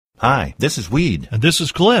Hi, this is Weed. And this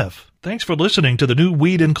is Cliff. Thanks for listening to the new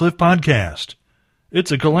Weed and Cliff podcast.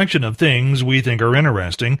 It's a collection of things we think are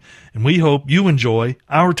interesting, and we hope you enjoy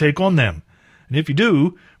our take on them. And if you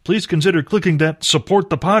do, please consider clicking that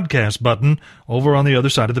support the podcast button over on the other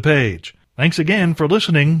side of the page. Thanks again for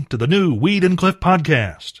listening to the new Weed and Cliff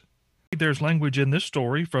podcast. There's language in this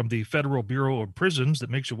story from the Federal Bureau of Prisons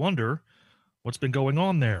that makes you wonder what's been going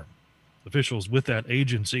on there. Officials with that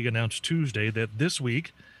agency announced Tuesday that this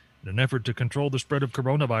week, in an effort to control the spread of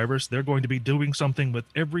coronavirus, they're going to be doing something with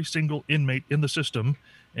every single inmate in the system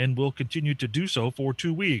and will continue to do so for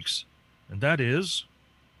 2 weeks. And that is,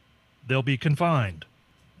 they'll be confined,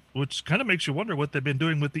 which kind of makes you wonder what they've been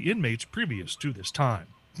doing with the inmates previous to this time.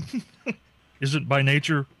 Isn't by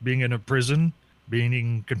nature being in a prison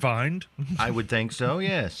being confined? I would think so,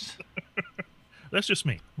 yes. That's just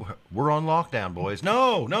me. We're on lockdown, boys.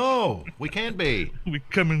 No, we can't be. We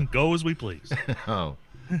come and go as we please. Oh,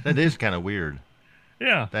 that is kind of weird.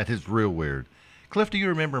 Yeah. That is real weird. Cliff, do you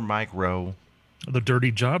remember Mike Rowe? The Dirty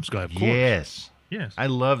Jobs guy, of course. Yes. I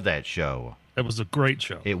love that show. That was a great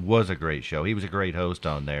show. It was a great show. He was a great host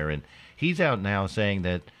on there, and he's out now saying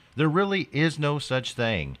that there really is no such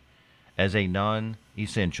thing as a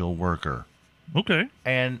non-essential worker. Okay.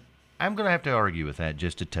 And I'm going to have to argue with that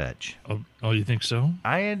just a touch. Oh, you think so?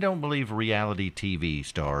 I don't believe reality TV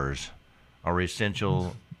stars are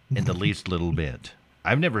essential in the least little bit.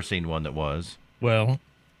 I've never seen one that was. Well,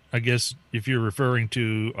 I guess if you're referring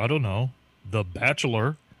to, I don't know, The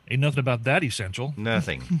Bachelor, ain't nothing about that essential.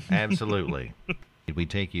 Nothing. Absolutely. We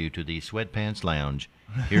take you to the Sweatpants Lounge.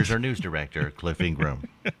 Here's our news director, Cliff Ingram.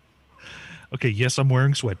 Okay, yes, I'm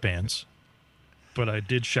wearing sweatpants, but I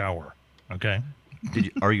did shower, okay?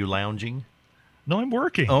 Are you lounging? No, I'm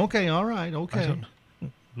working. Okay, all right, okay.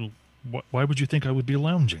 Why would you think I would be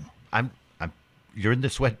lounging? You're in the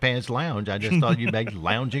Sweatpants Lounge. I just thought you'd be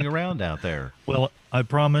lounging around out there. Well, I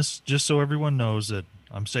promise, just so everyone knows that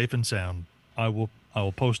I'm safe and sound, I will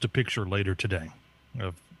post a picture later today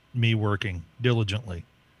of me working diligently.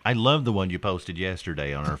 I love the one you posted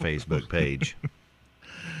yesterday on our Facebook page.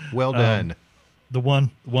 Well done. The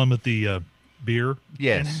one with the beer?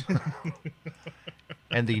 Yes.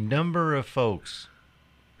 And the number of folks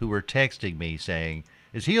who were texting me saying,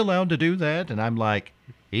 is he allowed to do that? And I'm like,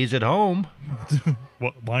 he's at home.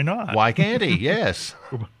 Why not? Why can't he? Yes.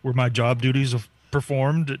 Were my job duties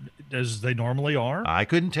performed as they normally are? I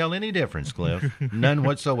couldn't tell any difference, Cliff. None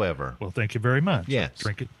whatsoever. Well, thank you very much. Yes.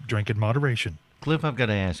 Drink in moderation. Cliff, I've got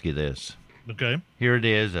to ask you this. Okay. Here it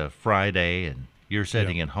is, a Friday, and you're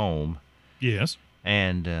sitting at home. Yes.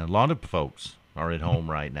 And a lot of folks are at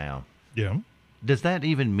home right now. Yeah. Does that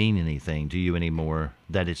even mean anything to you anymore,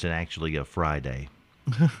 that it's actually a Friday?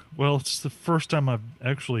 Well, it's the first time I've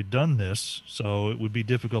actually done this, so it would be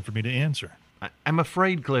difficult for me to answer. I'm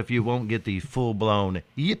afraid, Cliff, you won't get the full-blown,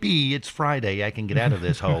 yippee, it's Friday, I can get out of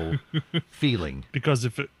this hole feeling. Because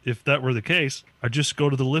if that were the case, I'd just go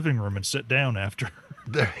to the living room and sit down after.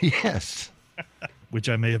 Yes. Which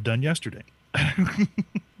I may have done yesterday.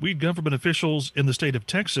 Weed government officials in the state of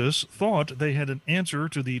Texas thought they had an answer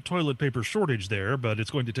to the toilet paper shortage there, but it's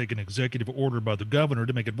going to take an executive order by the governor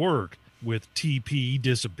to make it work, with TP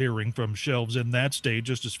disappearing from shelves in that state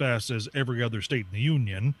just as fast as every other state in the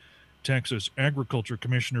union. Texas Agriculture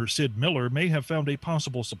Commissioner Sid Miller may have found a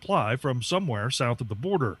possible supply from somewhere south of the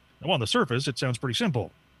border. Now, on the surface, it sounds pretty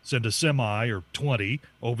simple. Send a semi or 20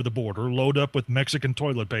 over the border, load up with Mexican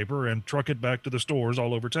toilet paper, and truck it back to the stores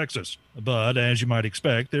all over Texas. But, as you might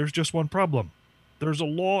expect, there's just one problem. There's a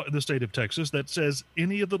law in the state of Texas that says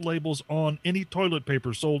any of the labels on any toilet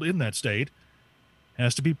paper sold in that state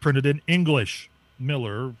has to be printed in English.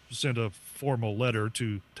 Miller sent a formal letter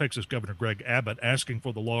to Texas Governor Greg Abbott asking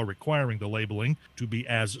for the law requiring the labeling to be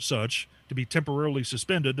as such to be temporarily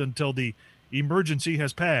suspended until the emergency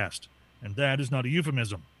has passed. And that is not a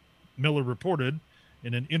euphemism. Miller reported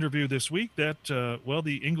in an interview this week that,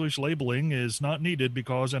 the English labeling is not needed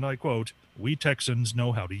because, and I quote, we Texans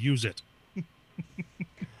know how to use it.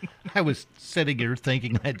 I was sitting here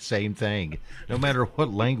thinking that same thing, no matter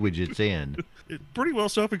what language it's in. It's pretty well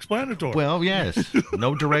self-explanatory. Well, yes.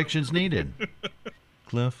 No directions needed.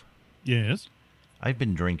 Cliff? Yes? I've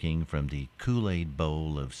been drinking from the Kool-Aid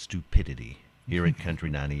bowl of stupidity here at Country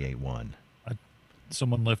 98.1.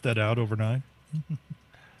 Someone left that out overnight? I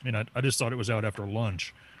mean, I just thought it was out after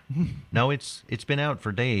lunch. No, it's been out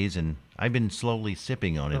for days, and I've been slowly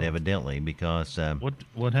sipping on it, evidently, because...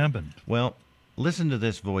 What happened? Well, listen to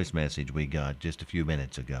this voice message we got just a few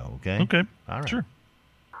minutes ago, okay? Okay, all right. Sure.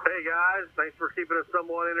 Hey, guys. Thanks for keeping us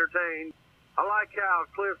somewhat entertained. I like how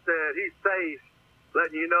Cliff said he's safe,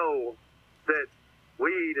 letting you know that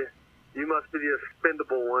weed You must be the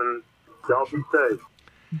expendable one. Y'all be safe.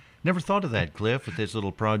 Never thought of that, Cliff, with this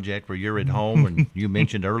little project where you're at home, and you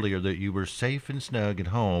mentioned earlier that you were safe and snug at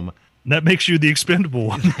home. That makes you the expendable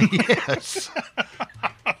one. Yes.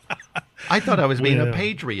 I thought I was being a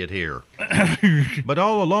patriot here. But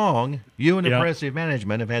all along, you and Impressive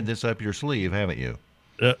Management have had this up your sleeve, haven't you?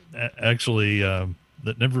 Actually,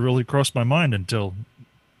 that never really crossed my mind until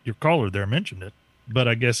your caller there mentioned it. But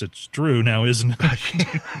I guess it's true now, isn't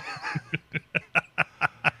it?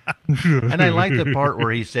 And I like the part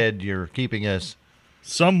where he said you're keeping us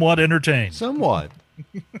somewhat entertained. Somewhat.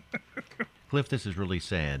 Cliff, this is really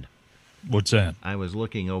sad. What's that? I was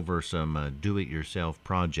looking over some do-it-yourself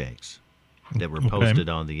projects that were posted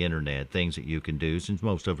on the internet, things that you can do, since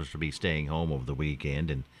most of us will be staying home over the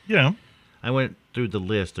weekend. And I went through the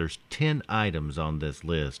list. There's 10 items on this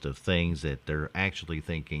list of things that they're actually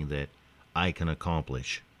thinking that I can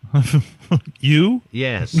accomplish. You?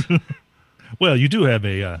 Yes. Well, you do have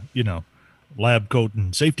a, lab coat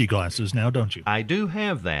and safety glasses now, don't you? I do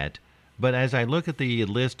have that, but as I look at the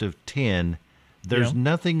list of 10, there's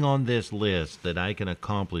nothing on this list that I can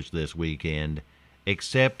accomplish this weekend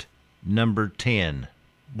except number 10.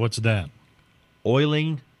 What's that?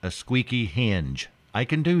 Oiling a squeaky hinge. I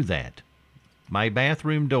can do that. My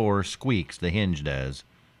bathroom door squeaks, the hinge does.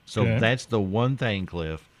 So that's the one thing,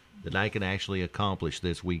 Cliff, that I can actually accomplish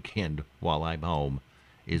this weekend while I'm home,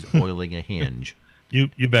 is oiling a hinge.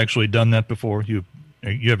 You've actually done that before? You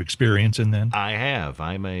have experience in that? I have.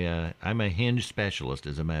 I'm a hinge specialist,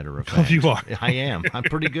 as a matter of fact. Oh, you are? I am. I'm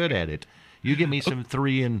pretty good at it. You give me some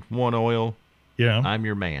 3-in-1 oil, I'm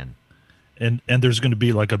your man. And there's going to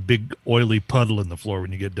be like a big oily puddle in the floor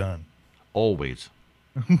when you get done. Always.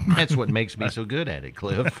 That's what makes me so good at it,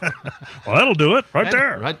 Cliff. Well, that'll do it. Right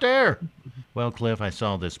there. Right there. Well, Cliff, I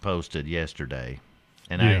saw this posted yesterday,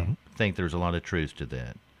 and I think there's a lot of truth to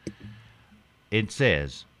that. It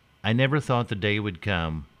says, I never thought the day would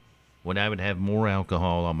come when I would have more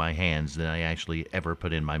alcohol on my hands than I actually ever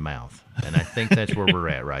put in my mouth. And I think that's where we're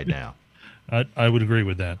at right now. I would agree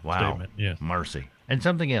with that statement. Yes. Mercy. And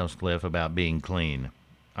something else, Cliff, about being clean.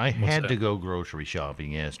 I had to go grocery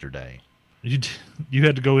shopping yesterday. You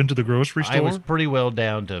had to go into the grocery store? I was pretty well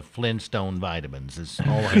down to Flintstone vitamins. Is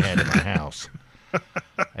all I had in my house.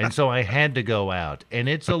 And so I had to go out. And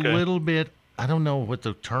it's a little bit, I don't know what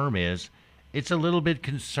the term is, it's a little bit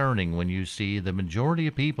concerning when you see the majority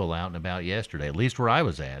of people out and about yesterday, at least where I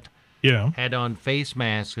was at, had on face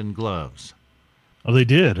masks and gloves. Oh, they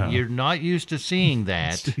did, huh? You're not used to seeing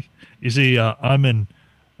that. You see, I'm in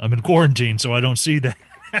quarantine, so I don't see that.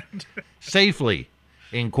 Safely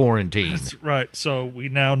in quarantine. That's right. So we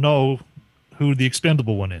now know who the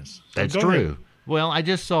expendable one is. So that's true. Ahead. Well, I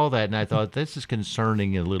just saw that, and I thought, this is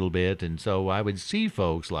concerning a little bit, and so I would see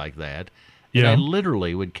folks like that, and I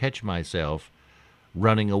literally would catch myself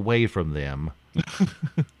running away from them.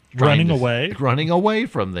 Running away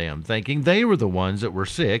from them, thinking they were the ones that were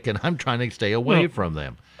sick, and I'm trying to stay away from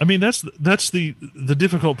them. I mean, that's the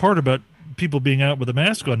difficult part about people being out with a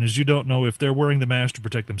mask on, is you don't know if they're wearing the mask to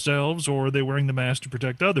protect themselves or are they wearing the mask to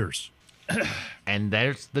protect others. And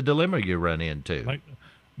that's the dilemma you run into.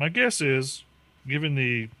 My guess is, given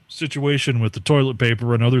the situation with the toilet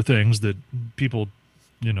paper and other things that people,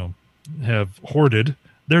 have hoarded,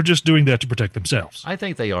 they're just doing that to protect themselves. I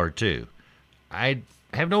think they are too. I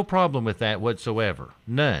have no problem with that whatsoever.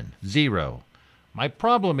 None. Zero. My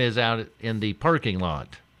problem is out in the parking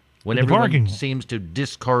lot. When everyone seems to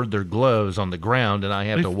discard their gloves on the ground and I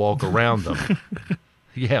have to walk around them.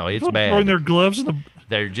 Yeah, it's bad. Throwing their gloves in the...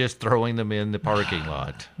 They're just throwing them in the parking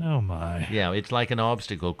lot. Oh, my. Yeah, it's like an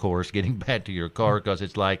obstacle course getting back to your car, because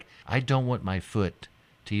it's like, I don't want my foot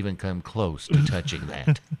to even come close to touching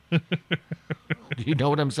that. Do you know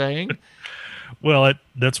what I'm saying? Well,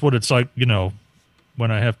 that's what it's like,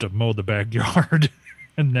 when I have to mow the backyard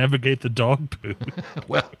and navigate the dog poo.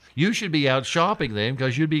 Well, you should be out shopping then,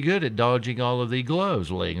 because you'd be good at dodging all of the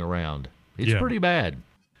gloves laying around. It's pretty bad.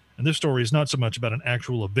 And this story is not so much about an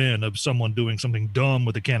actual event of someone doing something dumb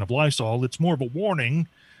with a can of Lysol. It's more of a warning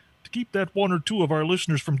to keep that one or two of our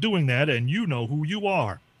listeners from doing that, and you know who you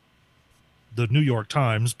are. The New York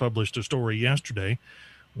Times published a story yesterday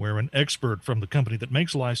where an expert from the company that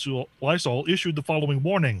makes Lysol issued the following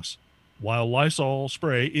warnings. While Lysol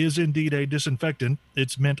spray is indeed a disinfectant,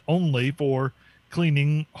 it's meant only for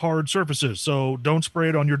cleaning hard surfaces. So don't spray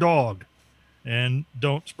it on your dog, and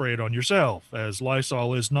don't spray it on yourself, as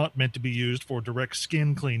Lysol is not meant to be used for direct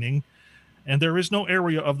skin cleaning, and there is no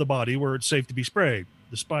area of the body where it's safe to be sprayed,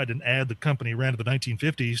 despite an ad the company ran in the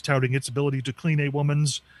 1950s touting its ability to clean a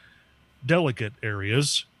woman's delicate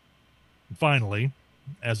areas. And finally,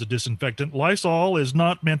 as a disinfectant. Lysol is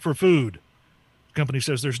not meant for food. The company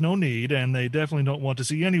says there's no need, and they definitely don't want to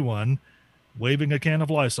see anyone waving a can of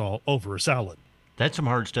Lysol over a salad. That's some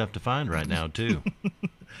hard stuff to find right now, too.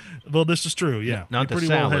 Well, this is true, yeah. Not You the pretty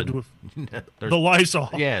well had salad. to- There's- the Lysol.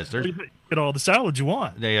 yes, there's You get all the salads you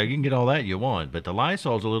want. Yeah, you can get all that you want, but the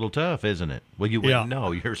Lysol's a little tough, isn't it? Well, you wouldn't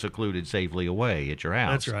know. You're secluded safely away at your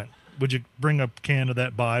house. That's right. Would you bring a can of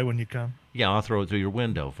that by when you come? Yeah, I'll throw it through your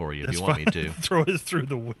window for you if That's you want me fine. to. Throw it through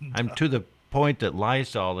the window. I'm to the point that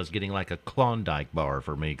Lysol is getting like a Klondike bar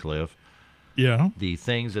for me, Cliff. Yeah. The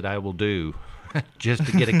things that I will do just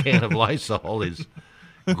to get a can of Lysol is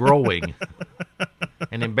growing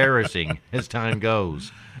and embarrassing as time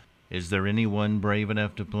goes. Is there anyone brave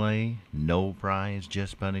enough to play? No prize,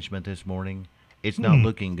 just punishment this morning. It's not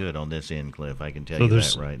looking good on this end, Cliff. I can tell So you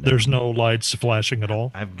there's that right now. there's no lights flashing at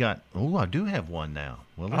all. I've got. Oh, I do have one now.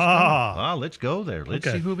 Well, let's Ah. go. Ah, let's go there. Let's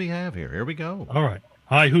Okay. see who we have here. Here we go. All right.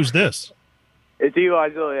 Hi, who's this? It's Eli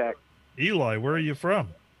Ziliak, Eli, where are you from?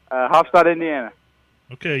 Hofstad, Indiana.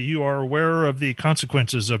 Okay, you are aware of the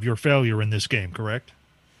consequences of your failure in this game, correct?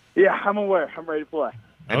 Yeah, I'm aware. I'm ready to play.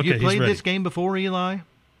 Have Okay, you he's played ready. this game before, Eli?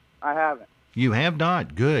 I haven't. You have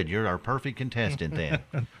not. Good. You're our perfect contestant then.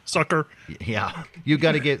 Sucker. Yeah. You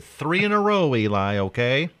got to get 3 in a row, Eli.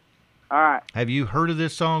 Okay. All right. Have you heard of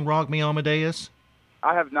this song, "Rock Me Amadeus"?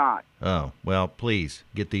 I have not. Oh, well, please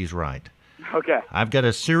get these right. Okay. I've got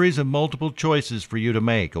a series of multiple choices for you to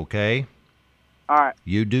make. Okay. All right.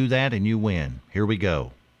 You do that and you win. Here we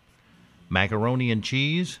go. Macaroni and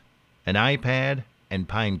cheese, an iPad, and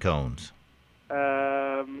pine cones.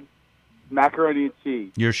 Macaroni and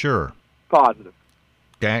cheese. You're sure? Positive.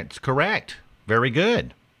 That's correct. Very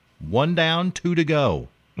good. 1 down, 2 to go.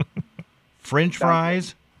 French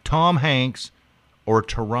fries, Tom Hanks, or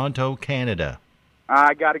Toronto, Canada?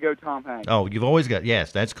 I got to go Tom Hanks. Oh, you've always got,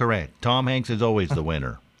 yes, that's correct. Tom Hanks is always the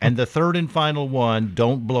winner. And the third and final one,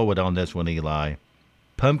 don't blow it on this one, Eli.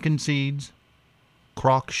 Pumpkin seeds,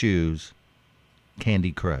 Croc shoes,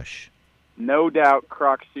 Candy Crush. No doubt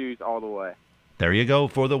Croc shoes all the way. There you go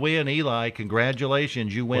for the win, Eli.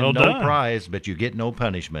 Congratulations. You win Well no done. prize, but you get no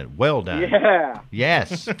punishment. Well done. Yeah.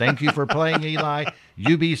 Yes. Thank you for playing, Eli.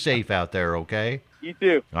 You be safe out there, okay? You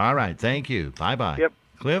too. All right. Thank you. Bye-bye. Yep.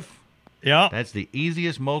 Cliff, Yeah. that's the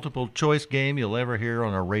easiest multiple choice game you'll ever hear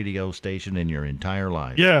on a radio station in your entire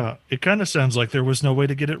life. Yeah. It kind of sounds like there was no way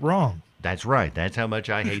to get it wrong. That's right. That's how much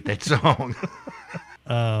I hate that song.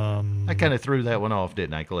 I kind of threw that one off,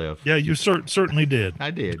 didn't I, Cliff? Yeah, you certainly did.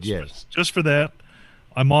 I did, yes. Just for that,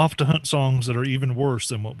 I'm off to hunt songs that are even worse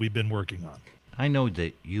than what we've been working on. I know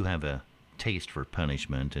that you have a taste for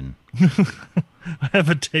punishment, and I have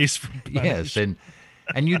a taste for yes, and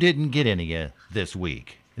you didn't get any this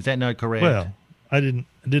week. Is that not correct? Well, I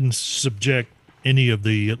didn't subject any of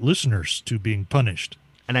the listeners to being punished.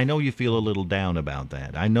 And I know you feel a little down about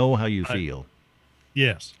that. I know how you feel.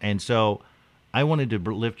 Yes. And so I wanted to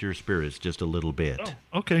lift your spirits just a little bit.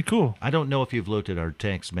 Okay, cool. I don't know if you've looked at our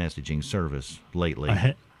text messaging service lately.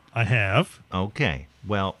 I have. Okay.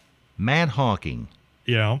 Well, Matt Hawking,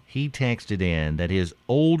 Yeah. he texted in that his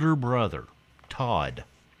older brother, Todd,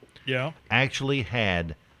 Yeah. actually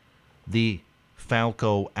had the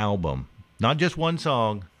Falco album. Not just one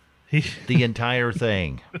song, He the entire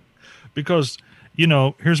thing. because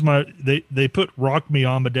here's they put Rock Me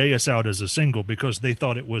Amadeus out as a single because they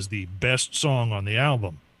thought it was the best song on the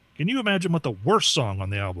album. Can you imagine what the worst song on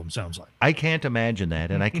the album sounds like? I can't imagine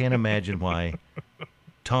that, and I can't imagine why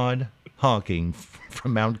Todd Hawking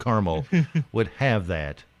from Mount Carmel would have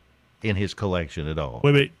that in his collection at all.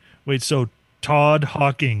 Wait. So Todd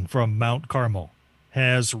Hawking from Mount Carmel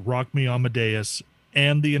has Rock Me Amadeus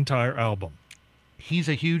and the entire album. He's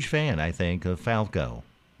a huge fan, I think, of Falco.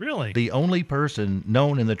 Really? The only person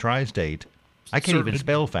known in the tri-state, I can't even Certainly.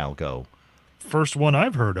 spell Falco, First one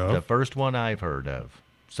I've heard of. the first one I've heard of.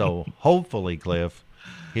 So hopefully, Cliff,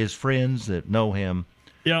 his friends that know him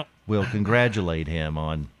Yeah. will congratulate him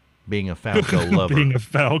on being a Falco lover. Being a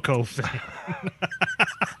Falco fan.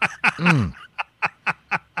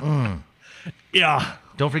 Yeah.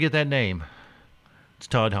 Don't forget that name. It's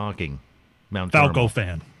Todd Hawking, Mount Falco Carmel.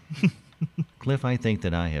 fan. Cliff, I think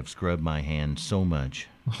that I have scrubbed my hands so much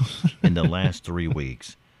in the last 3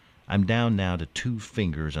 weeks. I'm down now to 2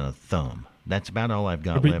 fingers and a thumb. That's about all I've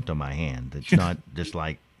got But- left on my hand. It's not just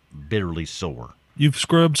like bitterly sore. You've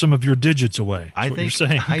scrubbed some of your digits away. I That's what think you're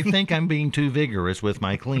saying. I think I'm being too vigorous with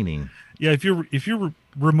my cleaning. Yeah, if you're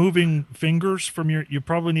removing fingers from you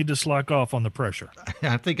probably need to slack off on the pressure.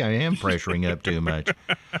 I think I am pressuring up too much.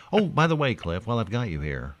 Oh, by the way, Cliff, while I've got you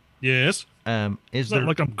here, Yes. is It's there? not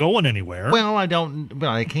like I'm going anywhere. Well, I don't.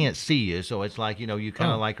 Well, I can't see you, so it's like you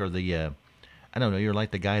kind of like are the I don't know, you're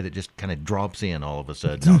like the guy that just kind of drops in all of a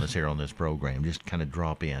sudden on us here on this program. Just kind of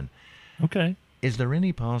drop in. Okay. Is there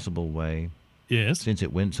any possible way, Yes. since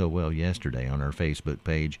it went so well yesterday on our Facebook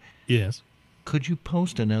page, Yes. could you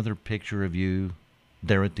post another picture of you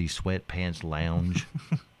there at the Sweatpants Lounge?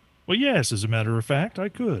 Well, yes, as a matter of fact, I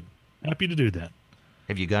could. Happy to do that.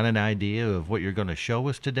 Have you got an idea of what you're going to show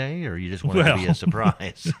us today, or you just want it to be a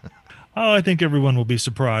surprise? Oh, I think everyone will be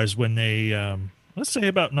surprised when they, let's say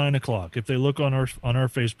about 9 o'clock. If they look on our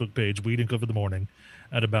Facebook page, Weed and Cliff in the Morning,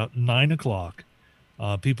 at about 9 o'clock,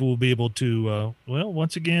 people will be able to,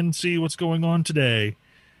 once again, see what's going on today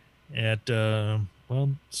at,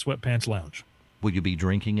 Sweatpants Lounge. Will you be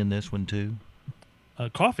drinking in this one, too?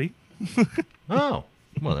 Coffee. Oh,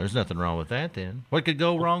 well, there's nothing wrong with that, then. What could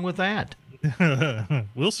go wrong with that?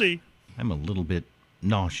 We'll see. I'm a little bit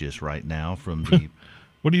nauseous right now from the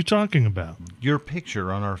What are you talking about? your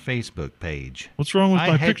picture on our Facebook page. What's wrong with I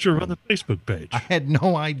my had- picture on the Facebook page? I had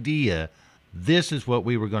no idea this is what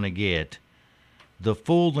we were going to get. The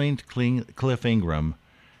full-length Cliff Ingram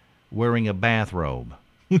wearing a bathrobe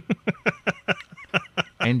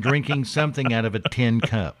and drinking something out of a tin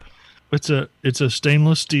cup. It's a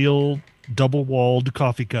stainless steel double-walled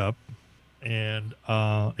coffee cup, and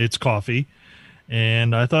it's coffee.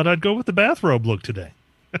 And I thought I'd go with the bathrobe look today.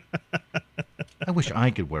 I wish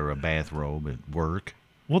I could wear a bathrobe at work.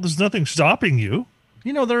 Well, there's nothing stopping you.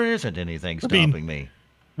 You know, there isn't anything I mean- stopping me.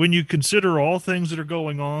 When you consider all things that are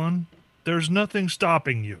going on, there's nothing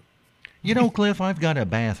stopping you. You know, Cliff, I've got a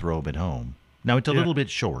bathrobe at home. Now, it's a Yeah. little bit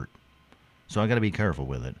short, so I got to be careful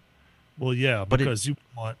with it. Well, yeah, But because you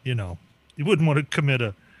wouldn't want to commit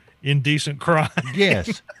a indecent crime.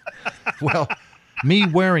 Yes. Well, me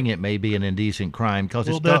wearing it may be an indecent crime because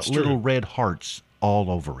Well, it's got that's true. little red hearts all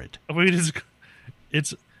over it. I mean, is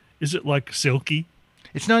it like silky?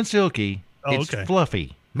 It's not silky. Oh, it's okay.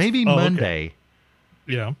 fluffy. Maybe Oh, okay. Monday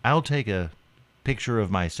Yeah, I'll take a picture of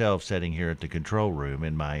myself sitting here at the control room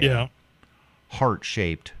in my yeah.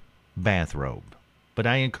 heart-shaped bathrobe. But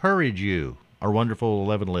I encourage you, our wonderful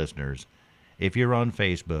 11 listeners, if you're on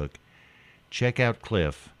Facebook, check out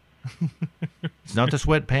Cliff. It's not the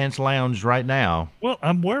Sweatpants Lounge right now. Well,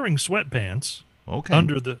 I'm wearing sweatpants Okay.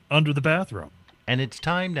 under the bathrobe. And it's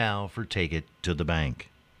time now for Take It to the Bank.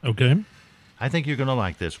 Okay. I think you're going to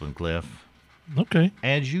like this one, Cliff. Okay.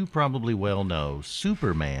 As you probably well know,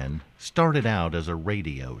 Superman started out as a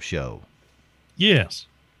radio show. Yes.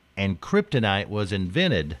 And kryptonite was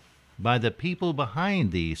invented by the people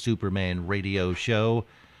behind the Superman radio show.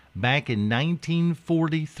 Back in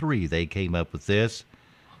 1943, they came up with this.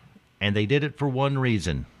 And they did it for one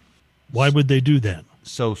reason. Why would they do that?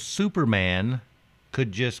 So Superman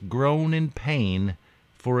could just groan in pain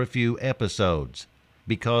for a few episodes.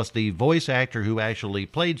 Because the voice actor who actually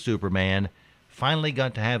played Superman finally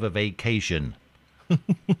got to have a vacation.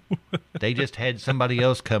 They just had somebody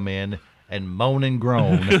else come in and moan and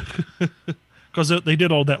groan. Because they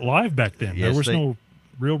did all that live back then. Yes, There was they- no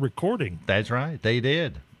real recording. That's right, they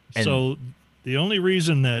did. And So the only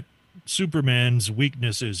reason that Superman's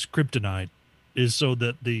weakness is kryptonite is so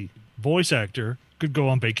that the voice actor could go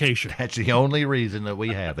on vacation. that's the only reason that we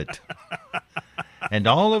have it. And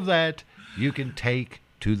all of that you can take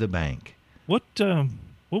to the bank. What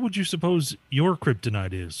would you suppose your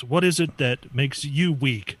kryptonite is? What is it that makes you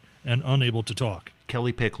weak and unable to talk?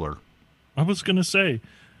 Kelly Pickler. I was going to say,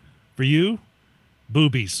 for you,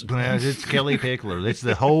 boobies. Well, it's Kelly Pickler. It's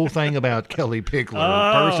the whole thing about Kelly Pickler.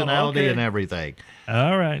 Oh, Personality okay. and everything.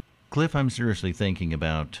 All right. Cliff, I'm seriously thinking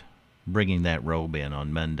about bringing that robe in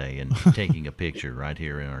on Monday and taking a picture right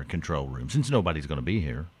here in our control room, since nobody's going to be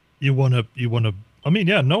here. You want to, I mean,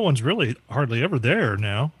 yeah, no one's really hardly ever there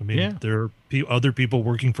now. I mean, Yeah. there are other people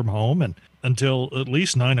working from home, and until at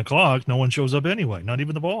least 9 o'clock, no one shows up anyway, not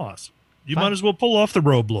even the boss. You Fine. might as well pull off the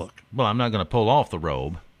robe look. Well, I'm not going to pull off the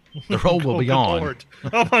robe. The robe will Oh, be good on. Lord.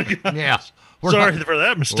 Oh, my God. Yeah. Sorry not, for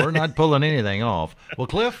that mistake. we're not pulling anything off. Well,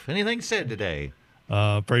 Cliff, anything said today?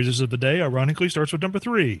 Praises of the day, ironically, starts with number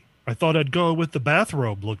 3. I thought I'd go with the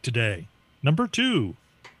bathrobe look today. Number 2,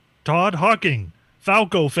 Todd Hawking,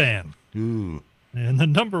 Falco fan. Ooh. And the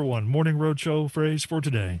number 1 Morning Roadshow phrase for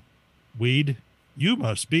today, Weed, you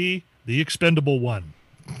must be the expendable one.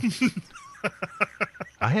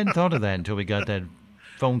 I hadn't thought of that until we got that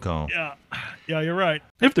phone call. Yeah, you're right.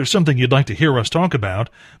 If there's something you'd like to hear us talk about,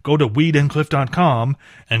 go to weedandcliff.com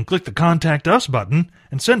and click the Contact Us button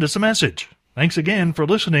and send us a message. Thanks again for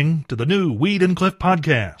listening to the new Weed and Cliff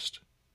podcast.